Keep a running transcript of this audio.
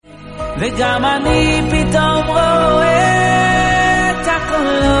וגם אני פתאום רואה את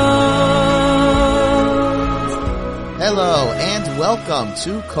הקולות. Hello and welcome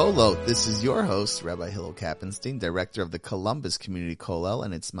to Kolot. This is your host, Rabbi Hillel Kappenstein, director of the Columbus Community Kollel,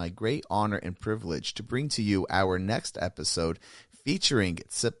 and it's my great honor and privilege to bring to you our next episode featuring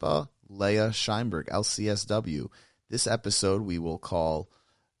Tzippa Leah Sheinberg, LCSW. This episode we will call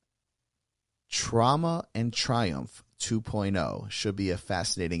Trauma and Triumph 2.0. Should be a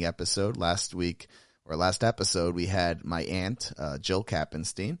fascinating episode. Last episode, we had my aunt, Jill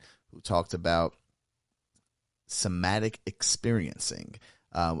Kappenstein, who talked about somatic experiencing,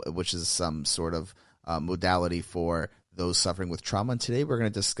 which is some sort of modality for those suffering with trauma. And today we're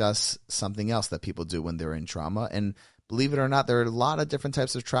going to discuss something else that people do when they're in trauma. And believe it or not, there are a lot of different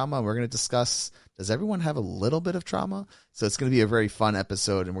types of trauma. And we're going to discuss, does everyone have a little bit of trauma? So it's going to be a very fun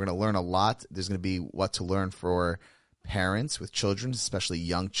episode, and we're going to learn a lot. There's going to be what to learn for parents with children, especially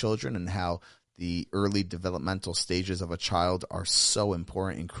young children, and how the early developmental stages of a child are so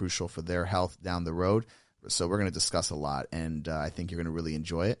important and crucial for their health down the road. So we're going to discuss a lot, and I think you're going to really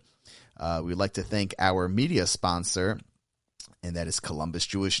enjoy it. We'd like to thank our media sponsor, and that is Columbus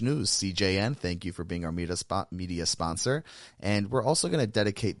Jewish News, CJN. Thank you for being our media sponsor. And we're also going to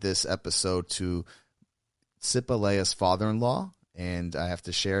dedicate this episode to Tzippa Leah's father-in-law, and I have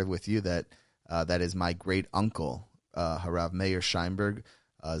to share with you that that is my great-uncle, Harav Meir Sheinberg,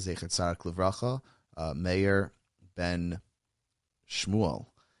 Zecher Tzarak Livracha, Meir ben Shmuel.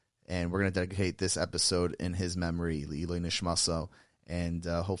 And we're going to dedicate this episode in his memory, Le'iloi Nishmaso. And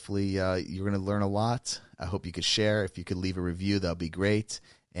hopefully you're going to learn a lot. I hope you could share. If you could leave a review, that would be great.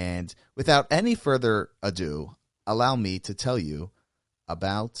 And without any further ado, allow me to tell you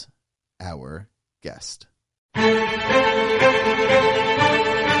about our guest.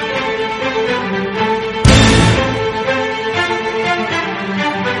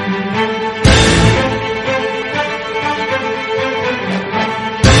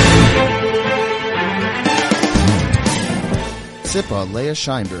 Tzippa Leah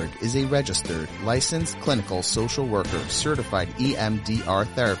Sheinberg is a registered, licensed clinical social worker, certified EMDR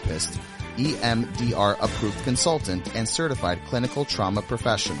therapist, EMDR approved consultant, and certified clinical trauma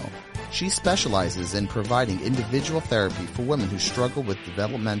professional. She specializes in providing individual therapy for women who struggle with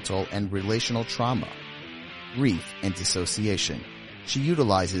developmental and relational trauma, grief, and dissociation. She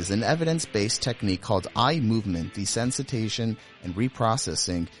utilizes an evidence-based technique called eye movement desensitization and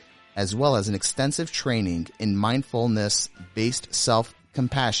reprocessing, as well as an extensive training in mindfulness-based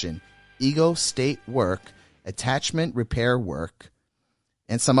self-compassion, ego state work, attachment repair work,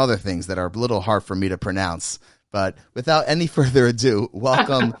 and some other things that are a little hard for me to pronounce. But without any further ado,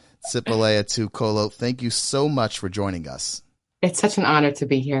 welcome Tzippa Leah to Kolot. Thank you so much for joining us. It's such an honor to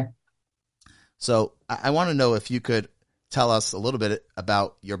be here. So I want to know if you could tell us a little bit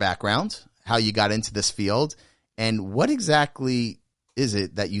about your background, how you got into this field, and what exactly is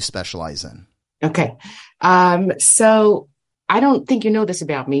it that you specialize in? Okay. So I don't think you know this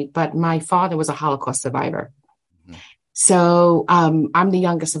about me, but my father was a Holocaust survivor. Mm-hmm. So I'm the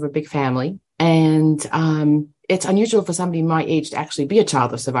youngest of a big family, and it's unusual for somebody my age to actually be a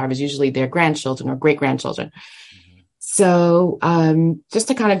child of survivors. Usually they're grandchildren or great-grandchildren. Mm-hmm. So just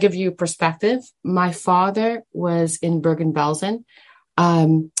to kind of give you perspective, my father was in Bergen-Belsen.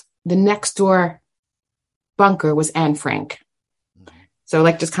 The next door bunker was Anne Frank. So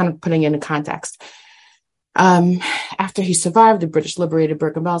like just kind of putting it in context. After he survived, the British liberated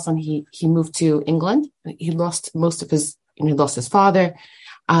Bergen-Belsen, he moved to England. He lost most of his, he lost his father.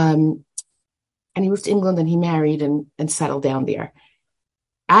 And he moved to England and he married and settled down there.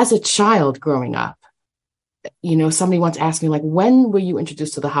 As a child growing up, somebody once asked me, like, when were you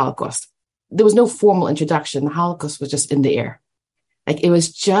introduced to the Holocaust? There was no formal introduction. The Holocaust was just in the air. Like it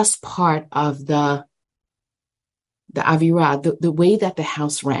was just part of the Avirah, the way that the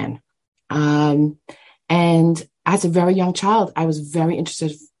house ran. And as a very young child, I was very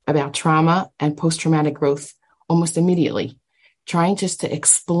interested about trauma and post-traumatic growth almost immediately, trying just to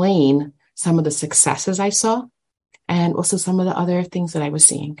explain some of the successes I saw and also some of the other things that I was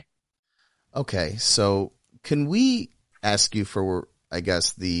seeing. Okay, so can we ask you for, I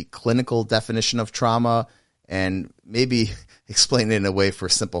guess, the clinical definition of trauma and maybe explain it in a way for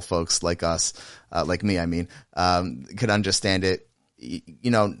simple folks like us, like me, could understand it,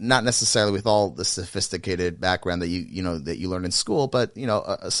 not necessarily with all the sophisticated background that you learn in school, but,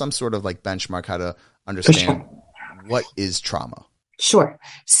 some sort of like benchmark how to understand what is trauma. Sure.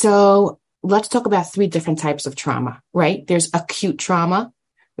 So let's talk about 3 different types of trauma, right? There's acute trauma,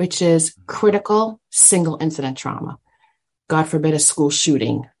 which is critical single incident trauma. God forbid, a school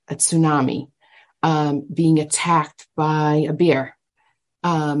shooting, a tsunami, being attacked by a bear,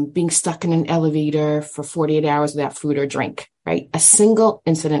 being stuck in an elevator for 48 hours without food or drink, right? A single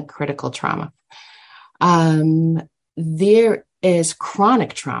incident critical trauma. There is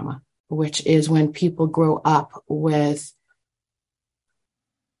chronic trauma, which is when people grow up with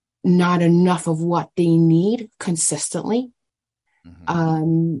not enough of what they need consistently.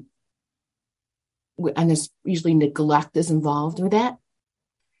 And there's usually neglect is involved with that,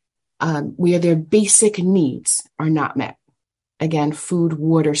 where their basic needs are not met. Again, food,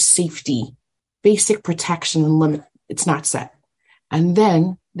 water, safety, basic protection and limit, it's not set. And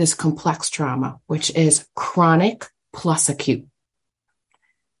then there's complex trauma, which is chronic plus acute.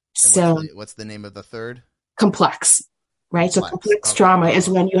 And So what's the name of the third? complex, right? So complex Okay. trauma is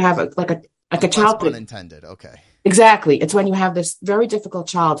when you have a childhood. Unintended. Okay. Exactly. It's when you have this very difficult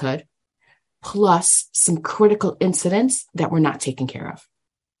childhood plus some critical incidents that were not taken care of.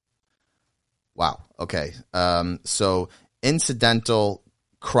 Wow. Okay. So incidental,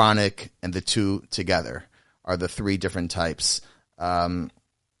 chronic, and the two together are the three different types.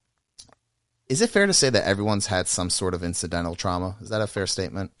 Is it fair to say that everyone's had some sort of incidental trauma? Is that a fair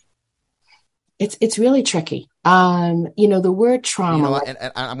statement? It's really tricky. The word trauma. You know what? And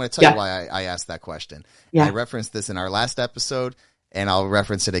I'm going to tell you why I asked that question. Yeah. I referenced this in our last episode, and I'll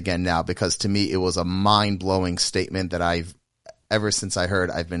reference it again now because to me it was a mind-blowing statement that ever since I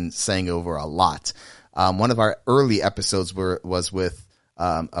heard, I've been saying over a lot. One of our early episodes was with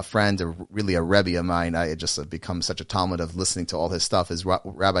a friend, really a Rebbe of mine. I had just become such a Talmud of listening to all his stuff, is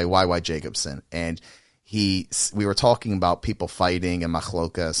Rabbi Y.Y. Jacobson. And we were talking about people fighting and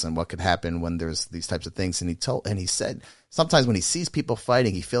machlokas and what could happen when there's these types of things. And he said sometimes when he sees people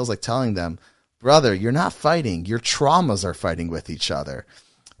fighting, he feels like telling them, brother, you're not fighting. Your traumas are fighting with each other.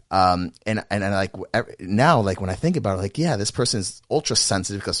 And like now, like when I think about it, like, yeah, this person is ultra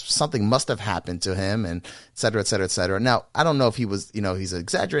sensitive because something must have happened to him and et cetera, et cetera, et cetera. Now, I don't know if he was, he's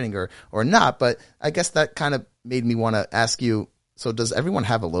exaggerating or not, but I guess that kind of made me want to ask you, so does everyone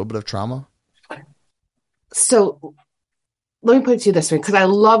have a little bit of trauma? So let me put it to you this way, because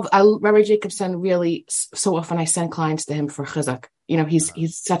Rabbi Jacobson really, so often I send clients to him for chizuk.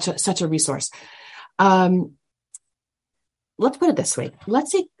 He's such a resource. Let's put it this way.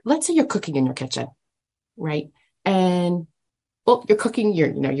 Let's say you're cooking in your kitchen, right? And you're cooking,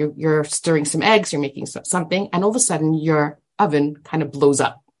 you're stirring some eggs, you're making something, and all of a sudden your oven kind of blows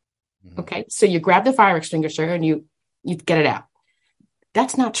up. Mm-hmm. Okay. So you grab the fire extinguisher and you get it out.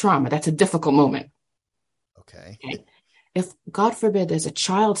 That's not trauma. That's a difficult moment. Okay. If God forbid there's a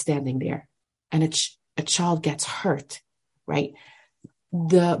child standing there and a child gets hurt, right?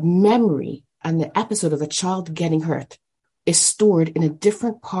 The memory and the episode of a child getting hurt is stored in a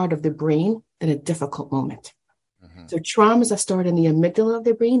different part of the brain than a difficult moment. Mm-hmm. So traumas are stored in the amygdala of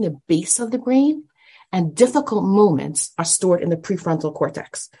the brain, the base of the brain, and difficult moments are stored in the prefrontal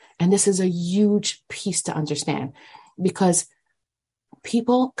cortex. And this is a huge piece to understand because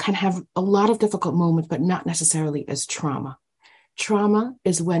people can have a lot of difficult moments, but not necessarily as trauma. Trauma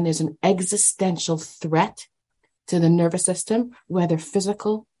is when there's an existential threat to the nervous system, whether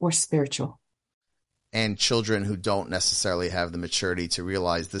physical or spiritual. And children who don't necessarily have the maturity to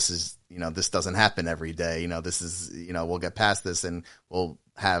realize this is, this doesn't happen every day. This is, we'll get past this and we'll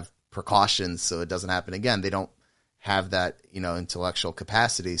have precautions so it doesn't happen again. They don't have that, intellectual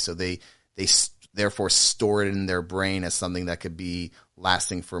capacity. So they therefore store it in their brain as something that could be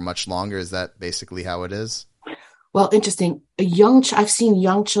lasting for much longer. Is that basically how it is? Well, interesting. I've seen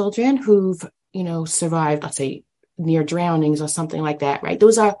young children who've, survived, let's say, near drownings or something like that, right?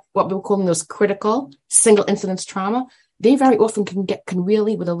 Those are what we're calling those critical single incidence trauma. They very often can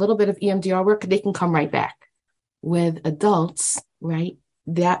really, with a little bit of EMDR work, they can come right back. With adults, right,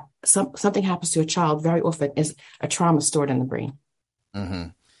 that something happens to a child very often is a trauma stored in the brain. Mm-hmm.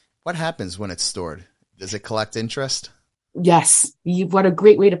 What happens when it's stored? Does it collect interest? Yes. What a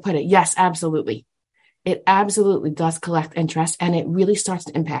great way to put it. Yes, absolutely. It absolutely does collect interest and it really starts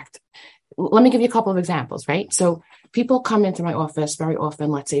to impact. Let me give you a couple of examples, right? So people come into my office very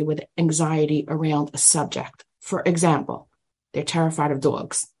often, let's say, with anxiety around a subject. For example, they're terrified of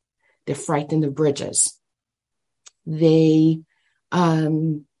dogs. They're frightened of bridges. They're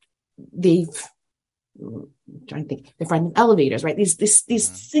frightened of elevators, right? These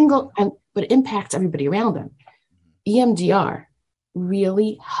single, but it impacts everybody around them. EMDR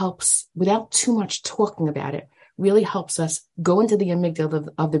really helps, without too much talking about it, really helps us go into the amygdala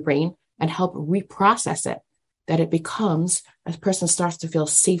of the brain and help reprocess it, that it becomes, a person starts to feel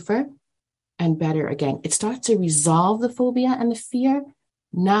safer and better again. It starts to resolve the phobia and the fear,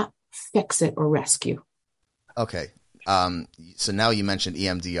 not fix it or rescue. Okay. So now you mentioned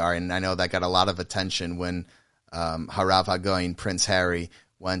EMDR, and I know that got a lot of attention when Harav Hagoyin, Prince Harry,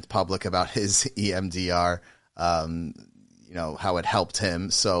 went public about his EMDR, how it helped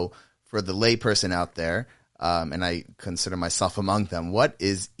him. So for the layperson out there, and I consider myself among them, what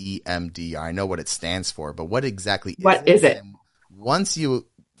is EMDR? I know what it stands for, but what exactly is it? And once you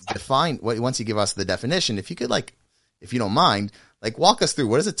give us the definition, if you could, if you don't mind, walk us through,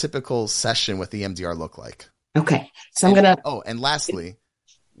 what does a typical session with EMDR look like? Okay. So and lastly,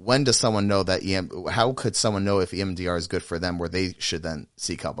 when does someone know that how could someone know if EMDR is good for them, where they should then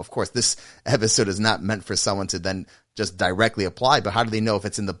seek help? Of course, this episode is not meant for someone to then just directly apply, but how do they know if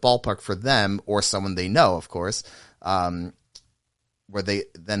it's in the ballpark for them or someone they know, of course, where they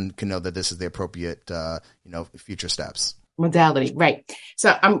then can know that this is the appropriate, future steps? Modality. Right.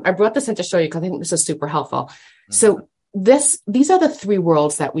 So I brought this in to show you because I think this is super helpful. Mm-hmm. So these are the three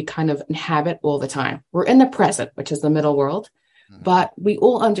worlds that we kind of inhabit all the time. We're in the present, which is the middle world, mm-hmm. but we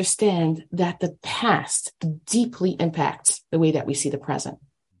all understand that the past deeply impacts the way that we see the present.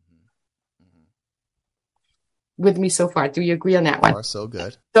 Mm-hmm. With me so far? Do you agree on that one? So far, so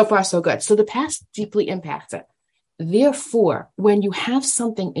good. So far, so good. So the past deeply impacts it. Therefore, when you have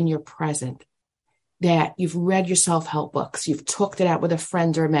something in your present that you've read your self-help books, you've talked it out with a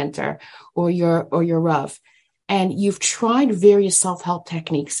friend or a mentor or your Rav, and you've tried various self-help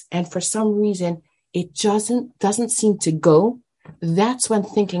techniques, and for some reason it doesn't seem to go, that's when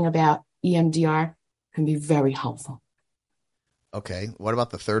thinking about EMDR can be very helpful. Okay. What about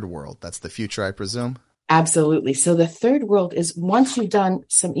the third world? That's the future, I presume? Absolutely. So the third world is, once you've done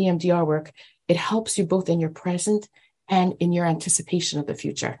some EMDR work, it helps you both in your present and in your anticipation of the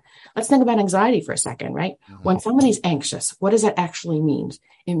future. Let's think about anxiety for a second, right? Mm-hmm. When somebody's anxious, what does that actually mean?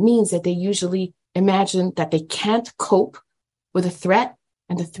 It means that they usually imagine that they can't cope with a threat,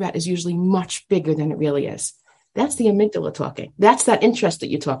 and the threat is usually much bigger than it really is. That's the amygdala talking. That's that interest that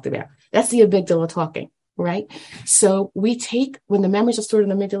you talked about. That's the amygdala talking, right? So when the memories are stored in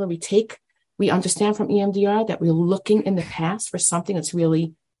the amygdala, we understand from EMDR that we're looking in the past for something that's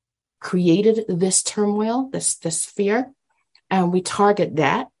really created this turmoil, this fear, and we target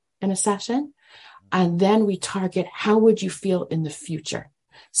that in a session. And then we target, how would you feel in the future?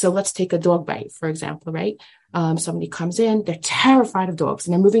 So let's take a dog bite, for example, right? Somebody comes in, they're terrified of dogs,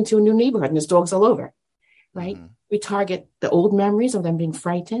 and they're moving to a new neighborhood, and there's dogs all over, right? Mm-hmm. We target the old memories of them being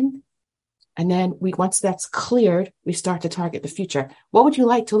frightened. And then once that's cleared, we start to target the future. What would you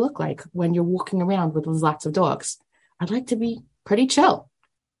like to look like when you're walking around with lots of dogs? I'd like to be pretty chill.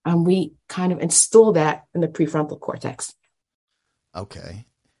 And we kind of install that in the prefrontal cortex. Okay.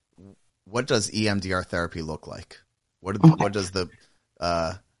 What does EMDR therapy look like? What does the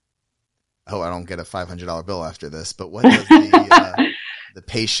I don't get a $500 bill after this, but what does the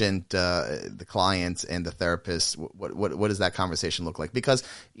patient, the client, and the therapist, what does that conversation look like? Because,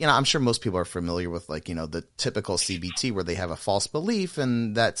 I'm sure most people are familiar with the typical CBT, where they have a false belief,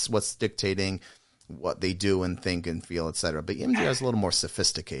 and that's what's dictating what they do and think and feel, et cetera. But EMDR is a little more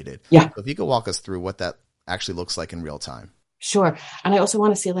sophisticated. Yeah. So if you could walk us through what that actually looks like in real time. Sure. And I also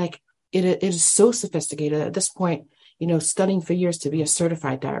want to say, it is so sophisticated at this point, studying for years to be a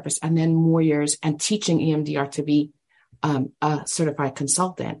certified therapist, and then more years and teaching EMDR to be a certified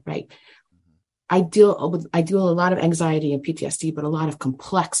consultant, right? I deal with a lot of anxiety and PTSD, but a lot of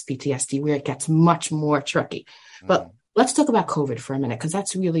complex PTSD where it gets much more tricky. Mm-hmm. But let's talk about COVID for a minute, because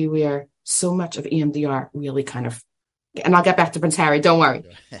that's really where so much of EMDR really kind of, and I'll get back to Prince Harry, don't worry.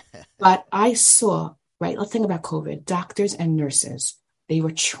 But I saw, right, let's think about COVID. Doctors and nurses, they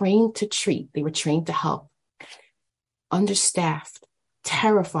were trained to treat, they were trained to help. Understaffed,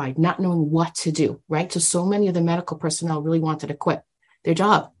 terrified, not knowing what to do, right? So many of the medical personnel really wanted to quit their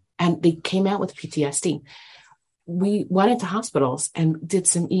job, and they came out with PTSD. We went into hospitals and did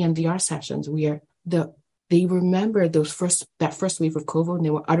some EMDR sessions where they remembered that first wave of COVID, and they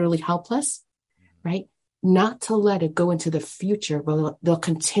were utterly helpless, right? Not to let it go into the future, but they'll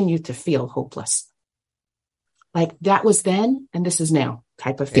continue to feel hopeless. Like that was then, and this is now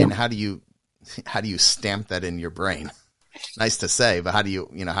type of feeling. And how do you stamp that in your brain? Nice to say, but how do you,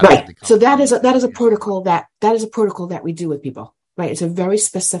 how right. does it so that is a protocol that is a protocol that we do with people, right? It's a very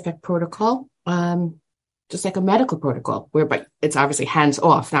specific protocol, just like a medical protocol, but it's obviously hands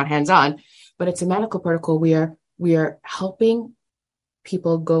off, not hands on, but it's a medical protocol where we are helping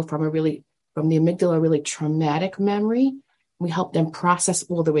people go from the amygdala, a really traumatic memory. We help them process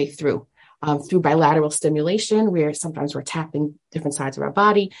all the way through bilateral stimulation, where sometimes we're tapping different sides of our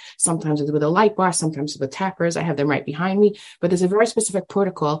body, sometimes with a light bar, sometimes with tappers. I have them right behind me, but there's a very specific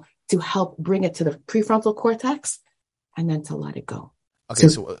protocol to help bring it to the prefrontal cortex and then to let it go. Okay,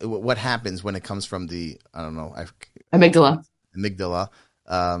 so what happens when it comes from the, I don't know, amygdala? Amygdala.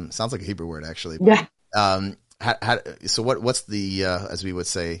 Sounds like a Hebrew word, actually. Yeah. So what's the as we would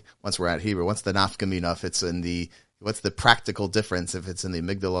say once we're at Hebrew, what's the nafkamina if it's in the what's the practical difference if it's in the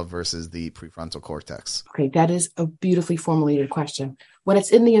amygdala versus the prefrontal cortex? Okay, that is a beautifully formulated question. When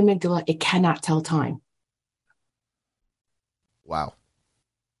it's in the amygdala, it cannot tell time. Wow.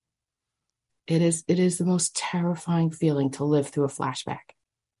 It is the most terrifying feeling to live through a flashback.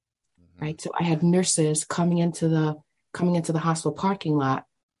 Right? So I had nurses coming into the hospital parking lot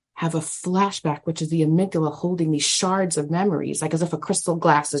have a flashback, which is the amygdala holding these shards of memories, like as if a crystal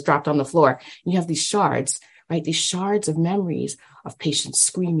glass is dropped on the floor. And you have these shards, right? These shards of memories of patients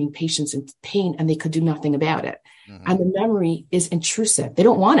screaming, patients in pain, and they could do nothing about it. Mm-hmm. And the memory is intrusive. They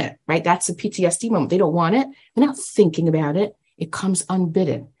don't want it, right? That's a PTSD moment. They don't want it. They're not thinking about it. It comes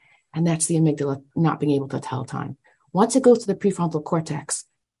unbidden. And that's the amygdala not being able to tell time. Once it goes to the prefrontal cortex,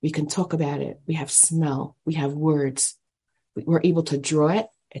 we can talk about it. We have smell. We have words. We're able to draw it.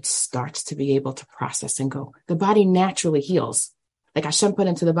 It starts to be able to process and go. The body naturally heals. Like Hashem put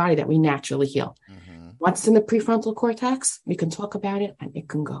into the body that we naturally heal. Mm-hmm. Once it's in the prefrontal cortex, we can talk about it and it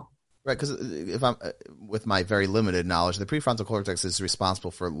can go. Right, because if I'm with my very limited knowledge, the prefrontal cortex is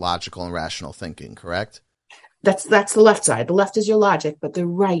responsible for logical and rational thinking, correct? That's the left side. The left is your logic, but the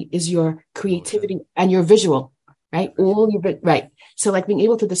right is your creativity and your visual, right? Right. So like being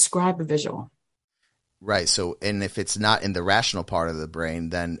able to describe a visual. Right. So, and if it's not in the rational part of the brain,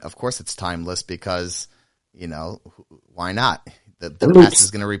 then of course it's timeless because, why not? The past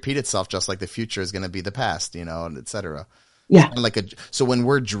is going to repeat itself just like the future is going to be the past, and et cetera. Yeah. So when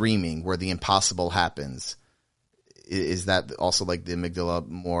we're dreaming where the impossible happens, is that also like the amygdala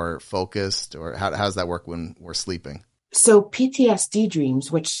more focused, or how does that work when we're sleeping? So PTSD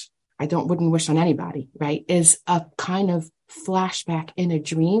dreams, which I wouldn't wish on anybody, right, is a kind of flashback in a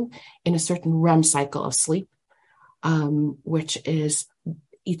dream in a certain REM cycle of sleep, which is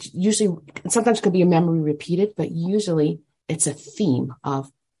usually, sometimes could be a memory repeated, but usually it's a theme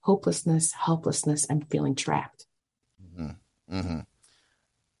of hopelessness, helplessness, and feeling trapped. Mm-hmm. Mm-hmm.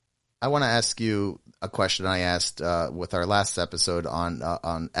 I want to ask you a question I asked with our last episode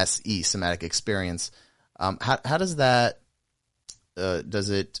on SE, somatic experience. How does that is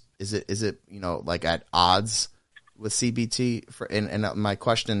it like at odds with CBT? And my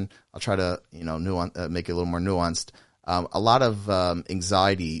question, I'll try to make it a little more nuanced. A lot of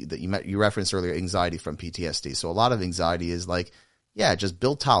anxiety that you referenced earlier, anxiety from PTSD. So a lot of anxiety is like, just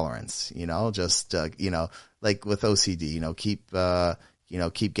build tolerance. Like with OCD,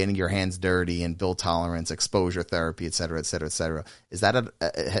 keep getting your hands dirty and build tolerance, exposure therapy, et cetera, et cetera, et cetera. Is that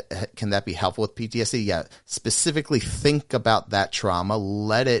can that be helpful with PTSD? Yeah. Specifically think about that trauma,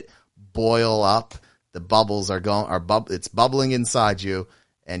 let it boil up. The bubbles it's bubbling inside you,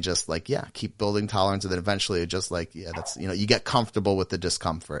 and just keep building tolerance. And then eventually just that's, you get comfortable with the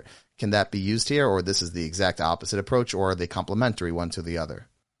discomfort. Can that be used here, or this is the exact opposite approach, or are they complementary one to the other?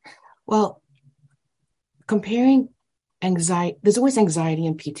 Well, comparing anxiety, there's always anxiety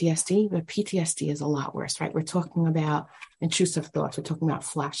in PTSD, but PTSD is a lot worse, right? We're talking about intrusive thoughts. We're talking about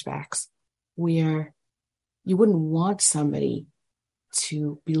flashbacks where you wouldn't want somebody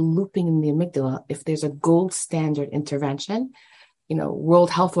to be looping in the amygdala if there's a gold standard intervention, World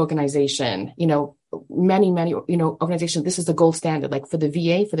Health Organization, many, organizations. This is the gold standard. Like for the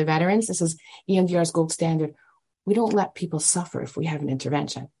VA, for the veterans, this is EMDR's gold standard. We don't let people suffer if we have an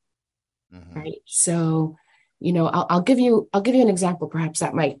intervention, right? So, I'll give you an example, perhaps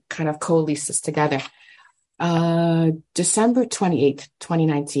that might kind of coalesce this together. December 28th,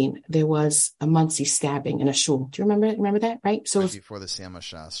 2019, there was a Monsey stabbing in a shul. Do you remember that? Right. So before the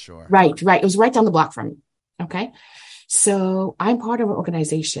Samashas, sure. Right. It was right down the block from me. Okay. So I'm part of an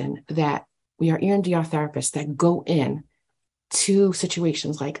organization that we are EMDR therapists that go in to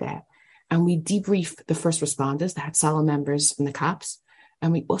situations like that. And we debrief the first responders, the Hatzalah members and the cops.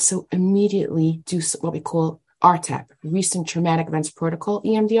 And we also immediately do what we call RTEP, Recent Traumatic Events Protocol,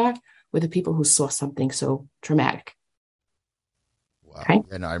 EMDR, with the people who saw something so traumatic. Wow. Okay?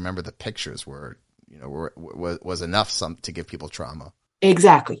 And I remember the pictures was enough to give people trauma.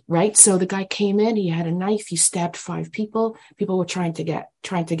 Exactly. Right. So the guy came in, he had a knife, he stabbed 5 people. People were trying to get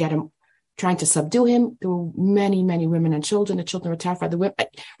him, trying to subdue him. There were many, many women and children. The children were terrified. The women,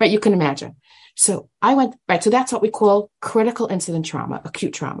 right. You can imagine. So I went, right. So that's what we call critical incident trauma,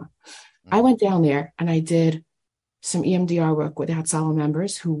 acute trauma. I went down there and I did some EMDR work with the Hatzalah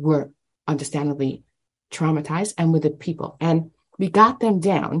members who were understandably traumatized and with the people. And we got them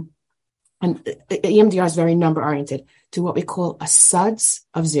down, and EMDR is very number oriented, to what we call a SUDS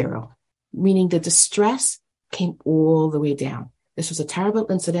of 0, meaning the distress came all the way down. This was a terrible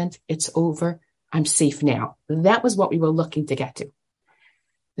incident. It's over. I'm safe now. That was what we were looking to get to.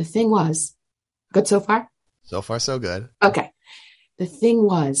 The thing was, good so far? So far, so good. Okay. The thing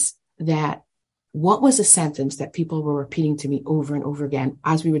was that what was a sentence that people were repeating to me over and over again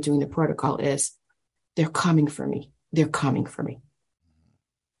as we were doing the protocol is, they're coming for me. They're coming for me.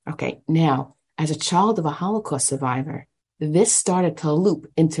 Okay. Now, as a child of a Holocaust survivor, this started to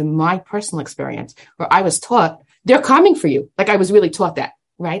loop into my personal experience where I was taught, they're coming for you. Like I was really taught that,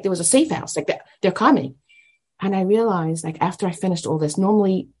 right? There was a safe house, like that. They're coming. And I realized, like, after I finished all this,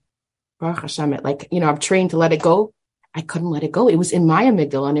 normally, Baruch Hashem, I'm trained to let it go. I couldn't let it go. It was in my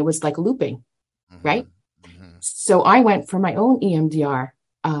amygdala and it was like looping, right? So I went for my own EMDR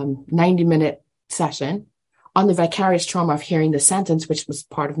 90-minute session on the vicarious trauma of hearing the sentence, which was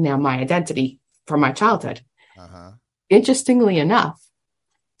part of now my identity from my childhood. Interestingly enough,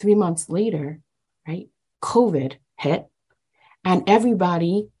 3 months later, right, COVID hit and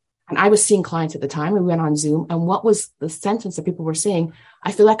I was seeing clients at the time. We went on Zoom. And what was the sentence that people were saying?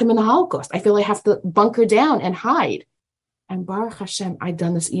 I feel like I'm in the Holocaust. I feel like I have to bunker down and hide. And Baruch Hashem, I'd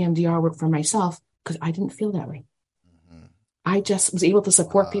done this EMDR work for myself because I didn't feel that way. I just was able to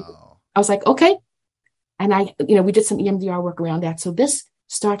support people. I was like, okay. And we did some EMDR work around that. So this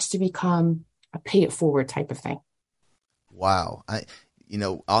starts to become a pay it forward type of thing. Wow.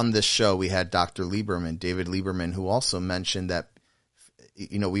 On this show, we had Dr. Lieberman, David Lieberman, who also mentioned that,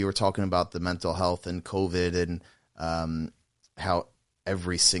 we were talking about the mental health and COVID and how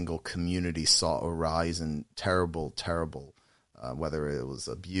every single community saw a rise in terrible, whether it was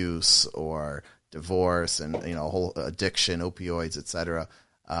abuse or divorce and, whole addiction, opioids, etc.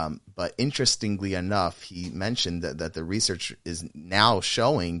 But interestingly enough, he mentioned that the research is now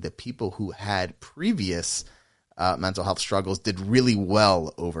showing that people who had previous mental health struggles did really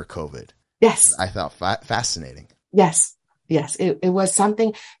well over COVID. Yes. I thought fascinating. Yes. It was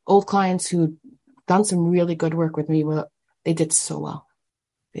something. Old clients who'd done some really good work with me, they did so well.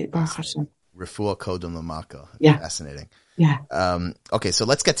 Refuah Kodem Lamaka. Yeah. Fascinating. Yeah. Okay, so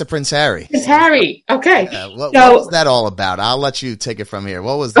let's get to Prince Harry. Prince Harry. Okay. What was that all about? I'll let you take it from here.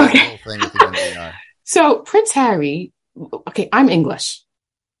 What was the whole thing with the NPR? So Prince Harry, okay, I'm English.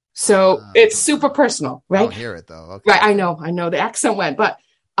 So it's super personal, right? I don't hear it though. Okay. Right, I know the accent went, but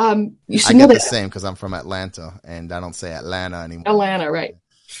you should I know get that. the same because I'm from Atlanta and I don't say Atlanta anymore. Atlanta, right.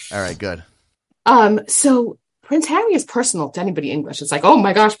 All right, good. So Prince Harry is personal to anybody English. It's like, oh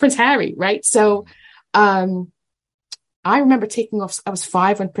my gosh, Prince Harry, right? So I remember taking off, I was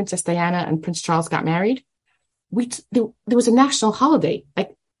 5 when Princess Diana and Prince Charles got married. There was a national holiday.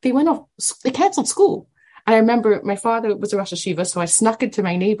 Like they canceled school. And I remember my father was a Rosh Hashiva, so I snuck into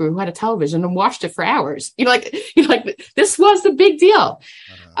my neighbor who had a television and watched it for hours. This was the big deal.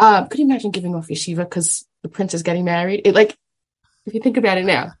 Could you imagine giving off yeshiva because the prince is getting married? If you think about it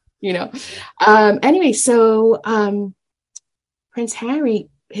now, Anyway, so Prince Harry,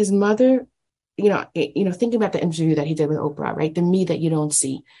 his mother, thinking about the interview that he did with Oprah, right? The me that you don't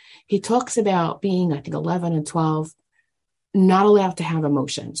see. He talks about being, I think, 11 and 12. Not allowed to have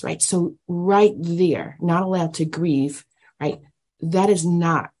emotions, right? So right there, not allowed to grieve, right? That is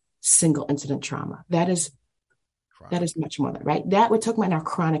not single incident trauma. That is much more than, right? That we're talking about now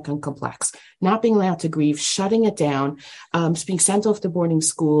chronic and complex, not being allowed to grieve, shutting it down, being sent off to boarding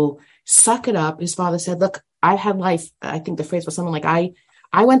school, suck it up. His father said, look, I had life. I think the phrase was something like,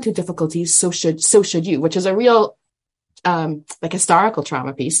 I went through difficulties. So should you, which is a real, historical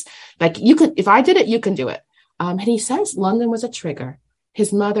trauma piece. Like if I did it, you can do it. And he says London was a trigger.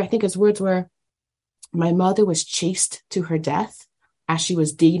 His mother, I think his words were, my mother was chased to her death as she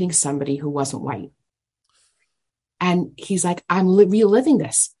was dating somebody who wasn't white. And he's like, I'm reliving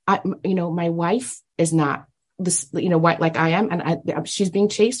this. My wife is not this, white like I am. And she's being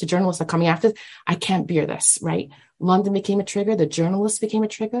chased. The journalists are coming after. I can't bear this, right? London became a trigger. The journalists became a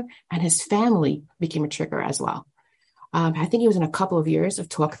trigger. And his family became a trigger as well. I think he was in a couple of years of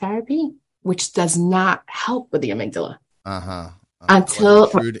talk therapy, which does not help with the amygdala.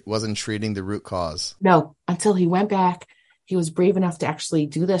 Until wasn't treating the root cause. No, until he went back, he was brave enough to actually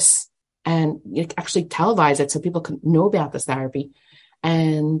do this and actually televise it so people could know about this therapy.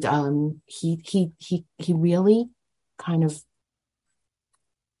 And he really kind of,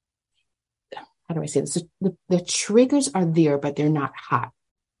 how do I say this? The triggers are there, but they're not hot,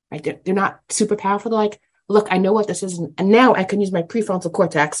 right? They're not super powerful. They're like, look, I know what this is, and now I can use my prefrontal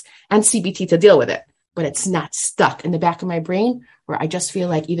cortex and CBT to deal with it, but it's not stuck in the back of my brain where I just feel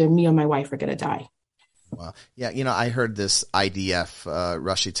like either me or my wife are going to die. Wow. Yeah, I heard this IDF,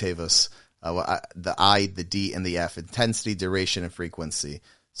 Rashi Tevos, the I, the D, and the F, intensity, duration, and frequency.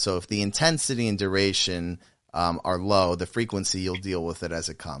 So if the intensity and duration are low, the frequency, you'll deal with it as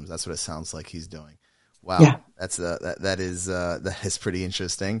it comes. That's what it sounds like he's doing. Wow. Yeah. That is pretty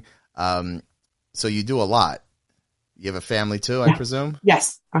interesting. So you do a lot. You have a family too, I Yeah. presume?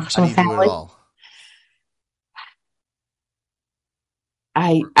 Yes. How do you do it all?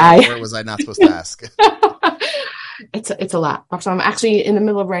 Where was I not supposed to ask? It's a lot. So I'm actually in the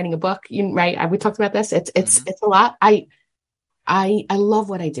middle of writing a book. Right? We talked about this. It's a lot. I love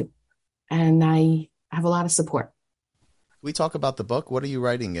what I do, and I have a lot of support. We talk about the book. What are you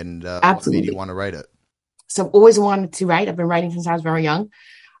writing, and what made Absolutely. you want to write it? So I've always wanted to write. I've been writing since I was very young.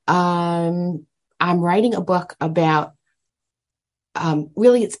 I'm writing a book about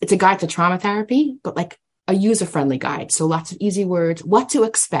really it's a guide to trauma therapy, but like a user-friendly guide. So lots of easy words, what to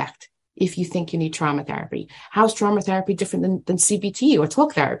expect if you think you need trauma therapy. How's trauma therapy different than CBT or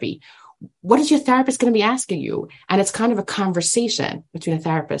talk therapy? What is your therapist going to be asking you? And it's kind of a conversation between a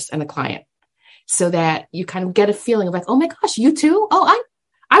therapist and a client, so that you kind of get a feeling of like, oh my gosh, you too? Oh,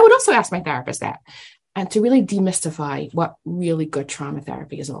 I would also ask my therapist that. And to really demystify what really good trauma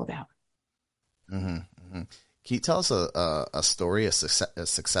therapy is all about. Mm-hmm, mm-hmm. Can you tell us a story, a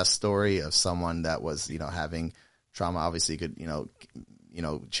success story of someone that was, having trauma? Obviously, you could,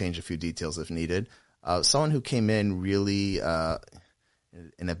 change a few details if needed. Someone who came in really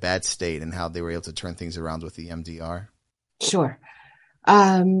in a bad state, and how they were able to turn things around with the EMDR. Sure.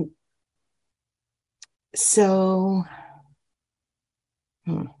 So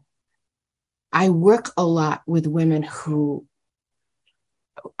I work a lot with women who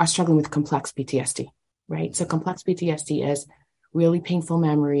are struggling with complex PTSD, right? So complex PTSD is really painful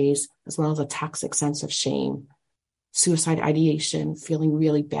memories, as well as a toxic sense of shame, suicide ideation, feeling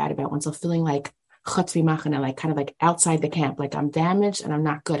really bad about oneself, feeling like chutz v'machane, like kind of like outside the camp, like I'm damaged and I'm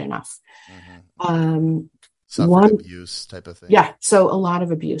not good enough. Suffered abuse type of thing. Yeah, so a lot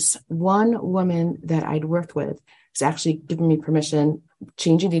of abuse. One woman that I'd worked with has actually given me permission,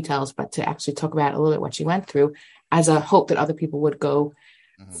 changing details, but to actually talk about a little bit what she went through as a hope that other people would go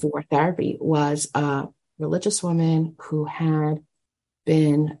for therapy, was a religious woman who had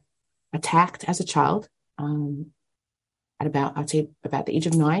been attacked as a child. At about, I'd say about the age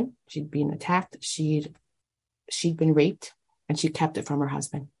of 9, she'd been attacked. She'd been raped, and she kept it from her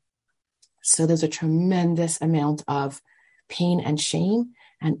husband. So there's a tremendous amount of pain and shame,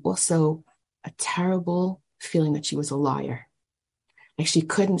 and also a terrible feeling that she was a liar. Like she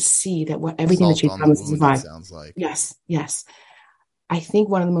couldn't see that everything that she'd done was survived. Sounds like. Yes. I think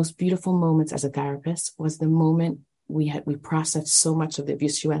one of the most beautiful moments as a therapist was the moment we processed so much of the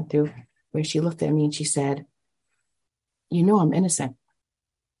abuse she went through, where she looked at me and she said, I'm innocent.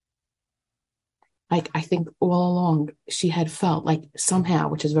 Like, I think all along she had felt like somehow,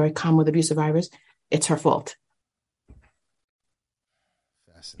 which is very common with abuse survivors, it's her fault.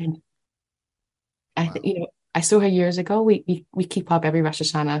 And I think, I saw her years ago. We keep up every Rosh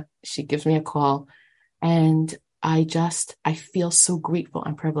Hashanah. She gives me a call, and I feel so grateful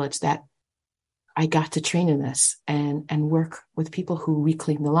and privileged that I got to train in this and work with people who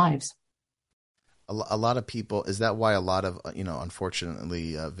reclaim their lives. A lot of people, is that why a lot of,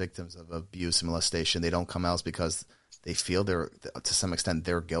 unfortunately, victims of abuse and molestation, they don't come out because they feel to some extent,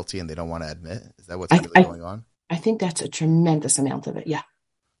 they're guilty and they don't want to admit? Is that what's really going on? I think that's a tremendous amount of it. Yeah.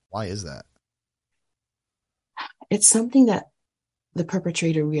 Why is that? It's something that the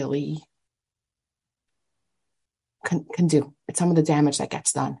perpetrator really can do. It's some of the damage that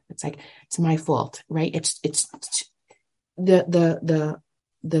gets done. It's like, it's my fault, right? It's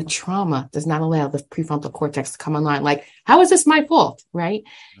the trauma does not allow the prefrontal cortex to come online. Like, how is this my fault? Right?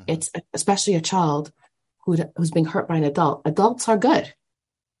 Mm-hmm. It's especially a child who's being hurt by an adult. Adults are good.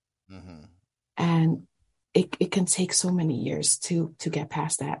 Mm-hmm. And it can take so many years to get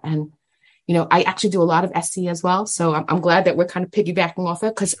past that. And, I actually do a lot of SC as well. So I'm glad that we're kind of piggybacking off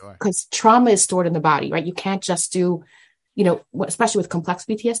it, because trauma is stored in the body, right? You can't just do, especially with complex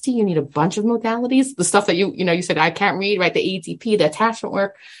PTSD, you need a bunch of modalities. The stuff that you said, I can't read, right? The ADP, the attachment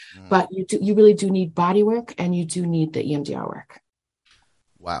work, but you really do need body work, and you do need the EMDR work.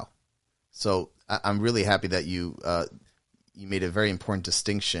 Wow. So I'm really happy that you made a very important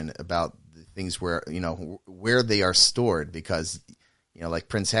distinction about the things where they are stored, because, like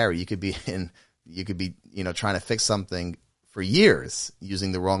Prince Harry, you could be trying to fix something for years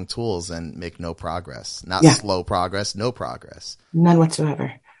using the wrong tools and make no progress. Not slow progress, no progress. None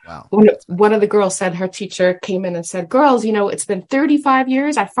whatsoever. Wow. One of the girls said her teacher came in and said, girls, it's been 35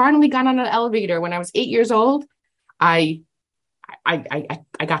 years. I finally got on an elevator. When I was 8 years old, I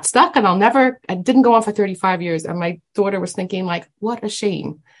got stuck, and I didn't go on for 35 years. And my daughter was thinking, like, what a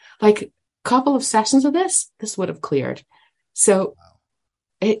shame. Like, a couple of sessions of this would have cleared. So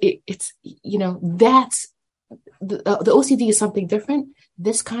it's, that's, the OCD is something different.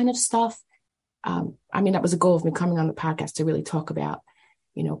 This kind of stuff, that was a goal of me coming on the podcast, to really talk about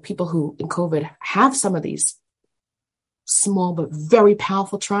people who in COVID have some of these small but very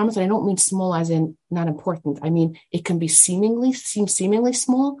powerful traumas. And I don't mean small as in not important. I mean, it can seem seemingly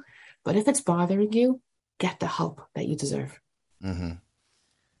small, but if it's bothering you, get the help that you deserve. Mm-hmm.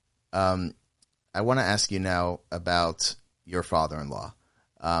 I want to ask you now about your father-in-law.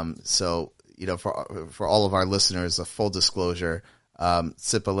 So, for all of our listeners, a full disclosure,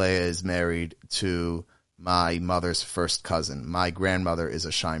 Sipalea is married to my mother's first cousin. My grandmother is a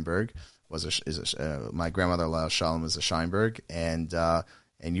Scheinberg. My grandmother Leah Shalom is a Scheinberg, and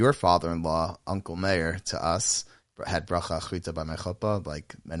your father-in-law, Uncle Meir, to us had bracha achrita by my chuppah,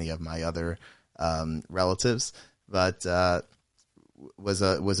 like many of my other relatives, but was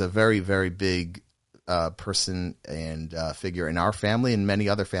a very, very big person and figure in our family and many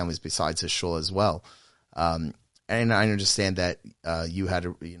other families besides his shul as well. And I understand that you had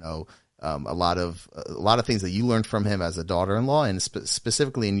a lot of things that you learned from him as a daughter-in-law, and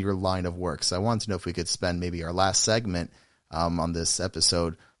specifically in your line of work. So I wanted to know if we could spend maybe our last segment on this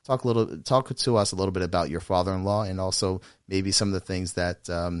episode, talk to us a little bit about your father-in-law, and also maybe some of the things that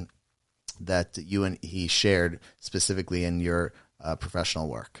that you and he shared specifically in your professional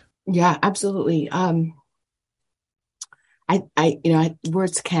work. Yeah, absolutely.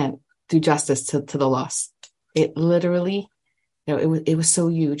 Words can't do justice to the loss. It literally, it was so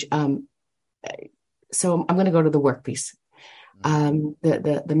huge. So I'm going to go to the work piece,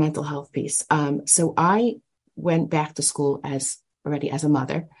 the mental health piece. So I went back to school as a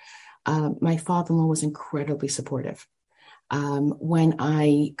mother. My father-in-law was incredibly supportive. When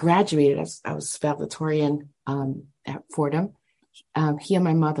I graduated, I was valedictorian at Fordham. He and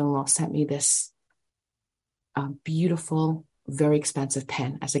my mother-in-law sent me this beautiful, very expensive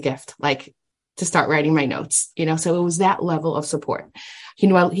pen as a gift, like to start writing my notes, so it was that level of support.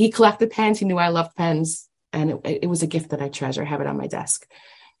 He collected pens. He knew I loved pens, and it was a gift that I treasure. I have it on my desk.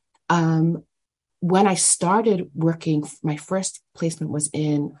 When I started working, my first placement was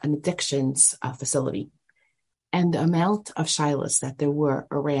in an addictions facility, and the amount of shilas that there were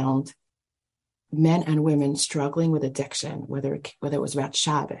around men and women struggling with addiction, whether it was about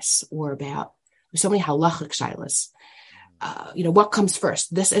Shabbos or about so many halachic shilas. What comes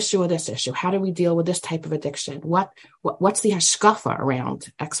first, this issue or this issue? How do we deal with this type of addiction? What's the hashkafa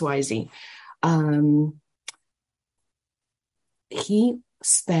around XYZ? He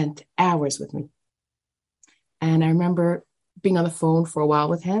spent hours with me. And I remember being on the phone for a while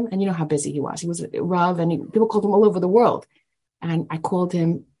with him, and you know how busy he was. He was a Rav, and people called him all over the world. And I called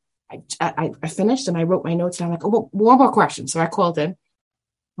him. I finished and I wrote my notes, and I'm like, oh, one more question. So I called him.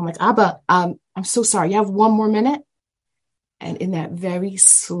 I'm like, Abba, I'm so sorry. You have one more minute? And in that very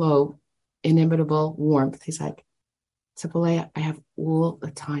slow, inimitable warmth, he's like, Sipalea, I have all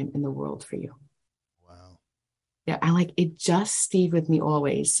the time in the world for you. Wow. Yeah, it just stayed with me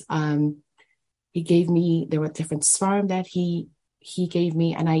always. He gave me, there were different svarim that he gave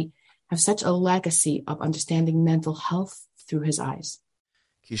me, and I have such a legacy of understanding mental health through his eyes.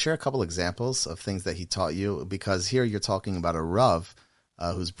 Can you share a couple examples of things that he taught you? Because here you're talking about a Rav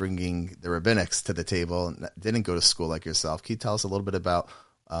who's bringing the rabbinics to the table and didn't go to school like yourself. Can you tell us a little bit about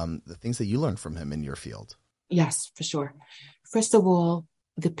the things that you learned from him in your field? Yes, for sure. First of all,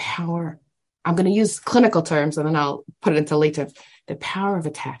 the power, I'm going to use clinical terms and then I'll put it into later. The power of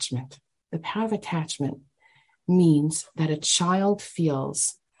attachment. The power of attachment means that a child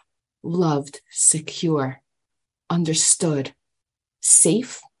feels loved, secure, understood,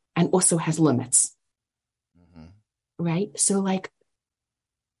 safe, and also has limits. Mm-hmm. Right? So like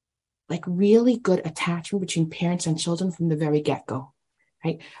really good attachment between parents and children from the very get-go.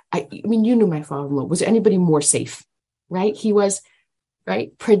 Right? I mean, you knew my father-in-law. Was there anybody more safe? Right? He was,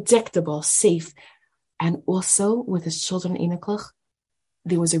 right, predictable, safe. And also with his children in Enoch,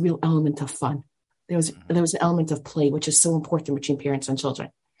 there was a real element of fun. There was an element of play, which is so important between parents and children.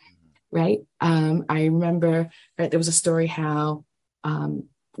 Right? I remember there was a story how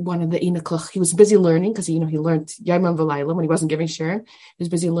one of the Enoch, he was busy learning because he learned Yom V'Layla when he wasn't giving shiur. He was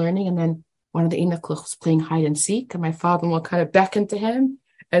busy learning, and then one of the Enoch was playing hide and seek, and my father-in-law kind of beckoned to him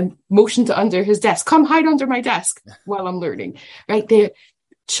and motioned to under his desk. Come hide under my desk while I'm learning. Right there,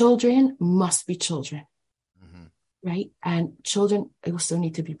 children must be children. Right? And children also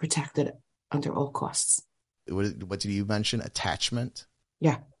need to be protected under all costs. What did you mention? Attachment?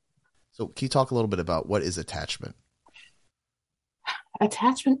 Yeah. So can you talk a little bit about what is attachment?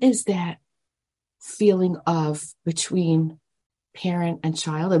 Attachment is that feeling of between parent and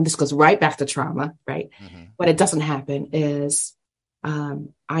child. And this goes right back to trauma, right? Mm-hmm. What it doesn't happen is I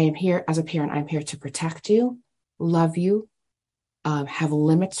am here as a parent. I'm here to protect you, love you, have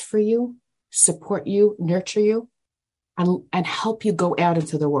limits for you, support you, nurture you. and help you go out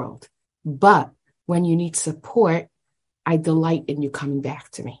into the world. But when you need support, I delight in you coming back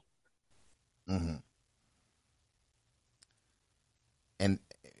to me. Mm-hmm.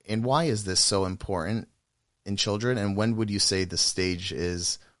 And why is this so important in children? And when would you say the stage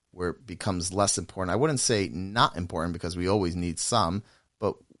is where it becomes less important? I wouldn't say not important, because we always need some,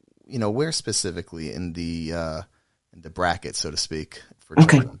 but where specifically in the bracket, so to speak, for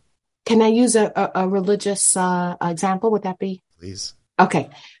children? Okay. Can I use a religious example? Would that be? Please. Okay.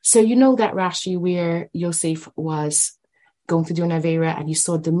 So you know that Rashi where Yosef was going to do an Avera and he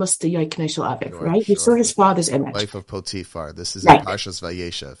saw the Musta Yaikneshel Aviv, right? He saw his father's image. Wife of Potiphar. This is right. in Parshas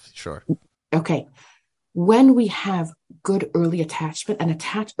Vayeshev. Sure. Okay. When we have good early attachment, and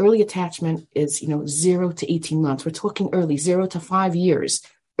early attachment is, 0 to 18 months. We're talking early, 0 to 5 years.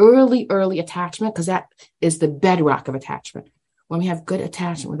 Early attachment, because that is the bedrock of attachment. When we have good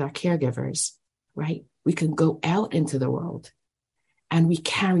attachment with our caregivers, right, we can go out into the world and we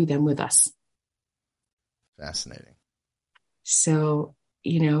carry them with us. Fascinating. So,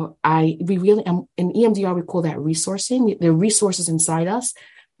 we really, in EMDR, we call that resourcing. The resources inside us.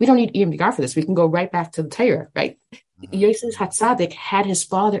 We don't need EMDR for this. We can go right back to the Torah, right? Mm-hmm. Yosef HaTzadik had his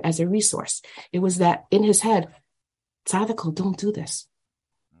father as a resource. It was that in his head, Tzaddik, don't do this,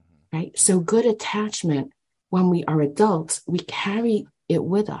 right? So good attachment, when we are adults, we carry it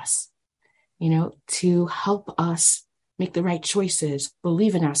with us, to help us make the right choices,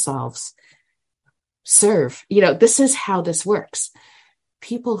 believe in ourselves, serve. This is how this works.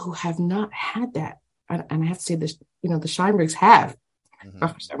 People who have not had that, and I have to say this, the Scheinbergs have,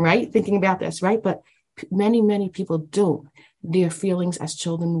 mm-hmm. right? Thinking about this, right? But many, many people don't. Their feelings as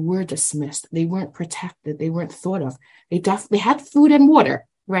children were dismissed. They weren't protected. They weren't thought of. They had food and water,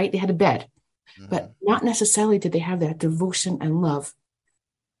 right? They had a bed. Mm-hmm. But not necessarily did they have that devotion and love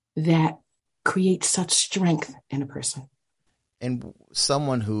that creates such strength in a person. And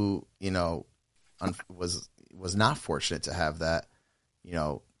someone who, was not fortunate to have that,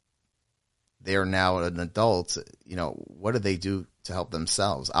 they're now an adult, what do they do to help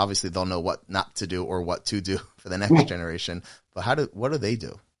themselves? Obviously, they'll know what not to do or what to do for the next generation. But what do they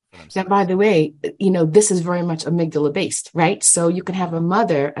do? Now, by the way, this is very much amygdala based, right? So you can have a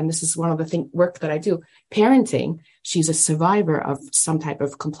mother, and this is one of the work that I do, parenting. She's a survivor of some type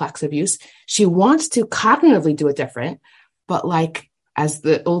of complex abuse. She wants to cognitively do it different, but as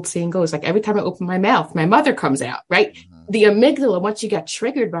the old saying goes, every time I open my mouth, my mother comes out, right? Mm-hmm. The amygdala, once you get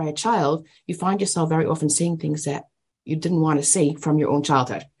triggered by a child, you find yourself very often saying things that you didn't want to say from your own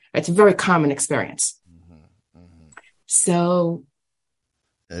childhood. It's a very common experience. Mm-hmm. Mm-hmm. So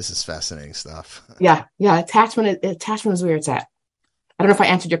this is fascinating stuff. Yeah. Attachment is where it's at. I don't know if I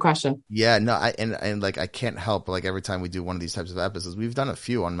answered your question. Yeah, no, I can't help, every time we do one of these types of episodes, we've done a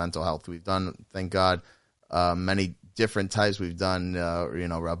few on mental health. We've done, thank God, many different types. We've done,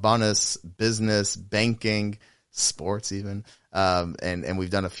 Rabbanis, business, banking, sports even. And we've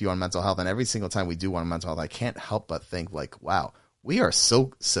done a few on mental health. And every single time we do one on mental health, I can't help but think wow, we are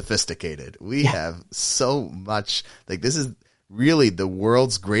so sophisticated. We have so much, this is really the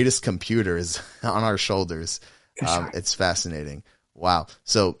world's greatest computer is on our shoulders. Sure. It's fascinating. Wow.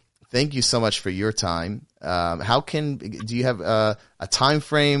 So thank you so much for your time. Do you have a time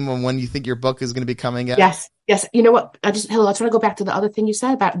frame on when you think your book is going to be coming out? Yes. You know what? I just want to go back to the other thing you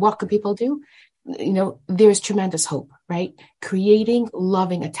said about what can people do? There's tremendous hope, right? Creating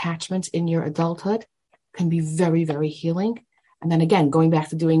loving attachments in your adulthood can be very, very healing. And then again, going back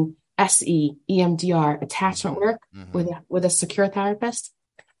to doing SE, EMDR, attachment work with a secure therapist.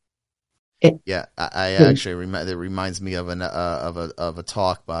 I actually it reminds me of a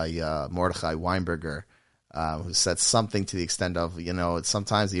talk by Mordechai Weinberger, who said something to the extent of,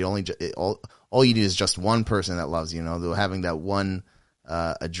 sometimes all you need is just one person that loves you, having that one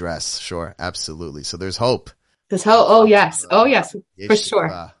address. Sure, absolutely. So there's hope. There's hope. Oh yes, for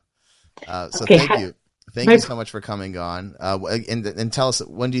sure. So thank you. Thank you so much for coming on. And tell us,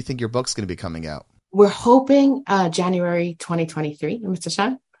 when do you think your book's going to be coming out? We're hoping January 2023, Mr.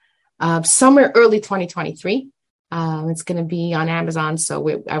 Shan. Somewhere early 2023. It's going to be on Amazon,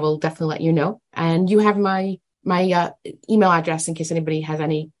 so I will definitely let you know. And you have my email address in case anybody has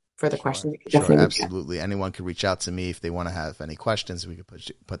any further questions. Sure, absolutely. Anyone can reach out to me if they want to have any questions. We could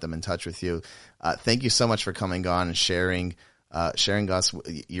put them in touch with you. Thank you so much for coming on and sharing us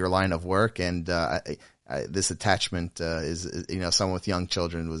your line of work. And this attachment is, someone with young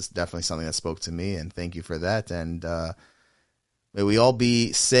children was definitely something that spoke to me. And thank you for that. And may we all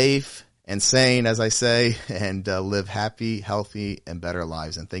be safe and sane, as I say, and live happy, healthy, and better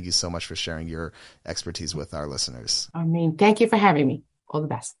lives. And thank you so much for sharing your expertise with our listeners. Thank you for having me. All the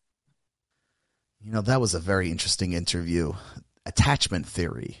best. That was a very interesting interview. Attachment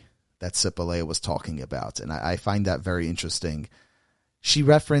theory that Tzipa Leah was talking about, and I find that very interesting. She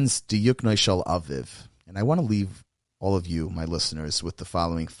referenced Diyuk Noishal Aviv, and I want to leave all of you, my listeners, with the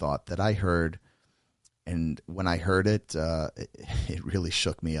following thought that I heard, and when I heard it, it really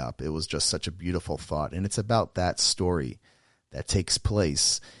shook me up. It was just such a beautiful thought, and it's about that story that takes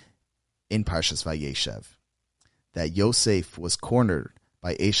place in Parshas Vayeshev, that Yosef was cornered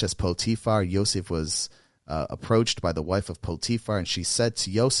by Eshes Potiphar. Yosef was approached by the wife of Potiphar, and she said to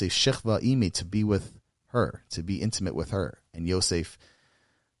Yosef, Shechva imi, to be with her, to be intimate with her. And Yosef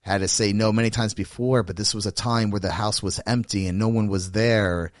had to say no many times before, but this was a time where the house was empty and no one was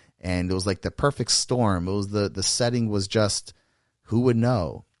there, and it was like the perfect storm. It was the setting was just, who would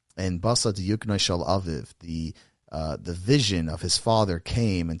know? And Basa Diyuk Noishal Aviv, the vision of his father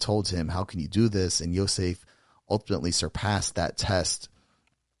came and told him, how can you do this? And Yosef ultimately surpassed that test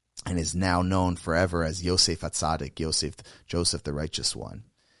and is now known forever as Yosef HaTzadik, Joseph the righteous one.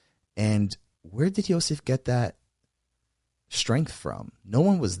 And where did Yosef get that strength from? No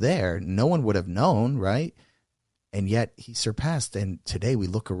one was there. No one would have known, right? And yet he surpassed. And today we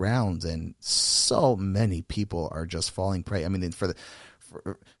look around and so many people are just falling prey. I mean, for the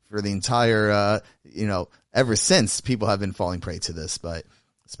entire, ever since, people have been falling prey to this, but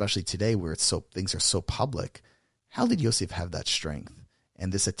especially today where things are so public. How did Yosef have that strength?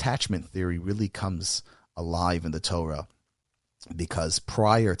 And this attachment theory really comes alive in the Torah, because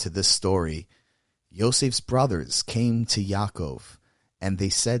prior to this story, Yosef's brothers came to Yaakov and they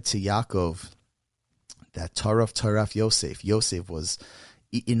said to Yaakov that Taraf Yosef was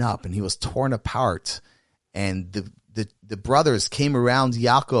eaten up and he was torn apart. And the brothers came around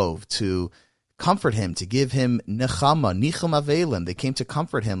Yaakov to comfort him, to give him nechama, nichum avelim. They came to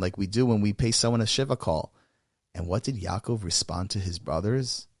comfort him like we do when we pay someone a shiva call. And what did Yaakov respond to his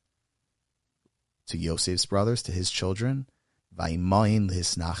brothers? To Yosef's brothers, to his children? Vaymayin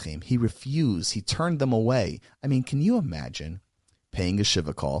lehisnachim. He refused. He turned them away. I mean, can you imagine paying a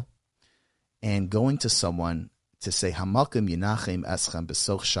shiva call and going to someone to say, Hamalkim Yenachem Eschem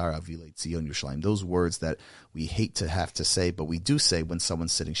Besoch Shar Avilei Tzion Yerushalayim? Those words that we hate to have to say, but we do say when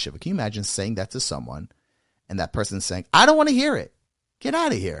someone's sitting shiva. Can you imagine saying that to someone and that person saying, I don't want to hear it. Get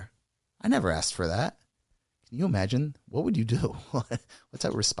out of here. I never asked for that. Can you imagine? What would you do? What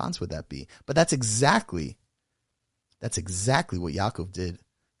type of response would that be? But that's exactly what Yaakov did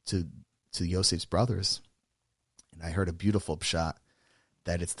to Yosef's brothers. And I heard a beautiful pshat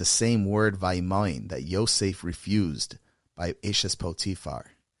that it's the same word vaymayin that Yosef refused by Eshes Potiphar.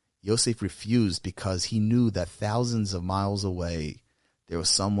 Yosef refused because he knew that thousands of miles away there was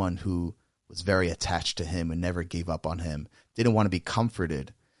someone who was very attached to him and never gave up on him, didn't want to be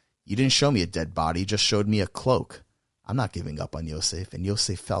comforted. You didn't show me a dead body, you just showed me a cloak. I'm not giving up on Yosef. And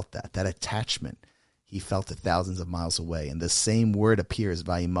Yosef felt that attachment. He felt it thousands of miles away. And the same word appears,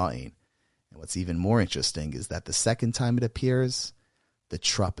 vaymayin. And what's even more interesting is that the second time it appears, the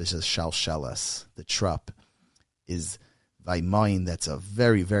trup is a shalshelas. The trup is vaymayin. That's a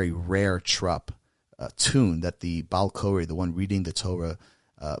very, very rare trup tune that the Baal Koreh, the one reading the Torah,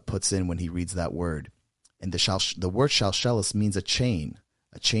 puts in when he reads that word. And the word shalshelas means a chain.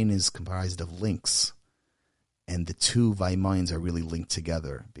 A chain is comprised of links. And the two vaymayins are really linked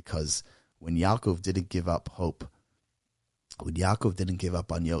together, because when Yaakov didn't give up hope, when Yaakov didn't give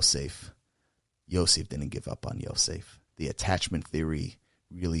up on Yosef, Yosef didn't give up on Yosef. The attachment theory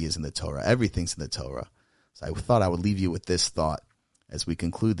really is in the Torah. Everything's in the Torah. So I thought I would leave you with this thought as we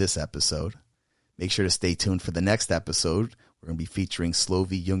conclude this episode. Make sure to stay tuned for the next episode. We're going to be featuring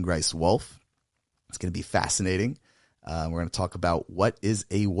Slovi Jungreis Wolf. It's going to be fascinating. We're going to talk about what is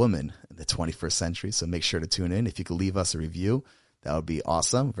a woman in the 21st century. So make sure to tune in. If you could leave us a review, that would be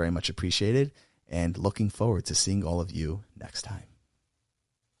awesome. Very much appreciated. And looking forward to seeing all of you next time.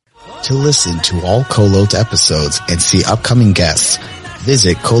 To listen to all Kolot episodes and see upcoming guests,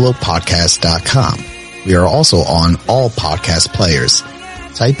 visit kolotpodcast.com. We are also on all podcast players.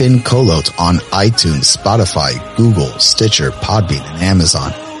 Type in Kolot on iTunes, Spotify, Google, Stitcher, Podbean, and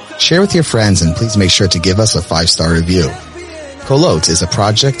Amazon. Share with your friends, and please make sure to give us a 5-star review. Kolot is a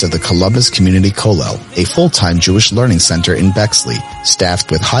project of the Columbus Community Kollel, a full-time Jewish learning center in Bexley,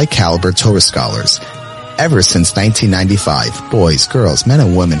 staffed with high-caliber Torah scholars. Ever since 1995, boys, girls, men,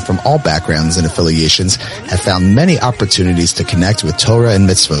 and women from all backgrounds and affiliations have found many opportunities to connect with Torah and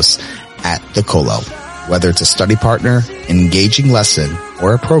mitzvos at the Kollel. Whether it's a study partner, an engaging lesson,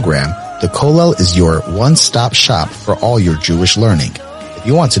 or a program, the Kollel is your one-stop shop for all your Jewish learning. If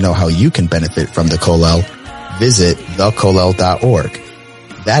you want to know how you can benefit from the Kollel, visit thekollel.org.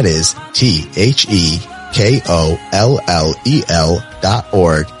 That is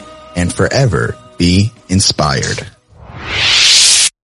TheKollel.org. And forever be inspired.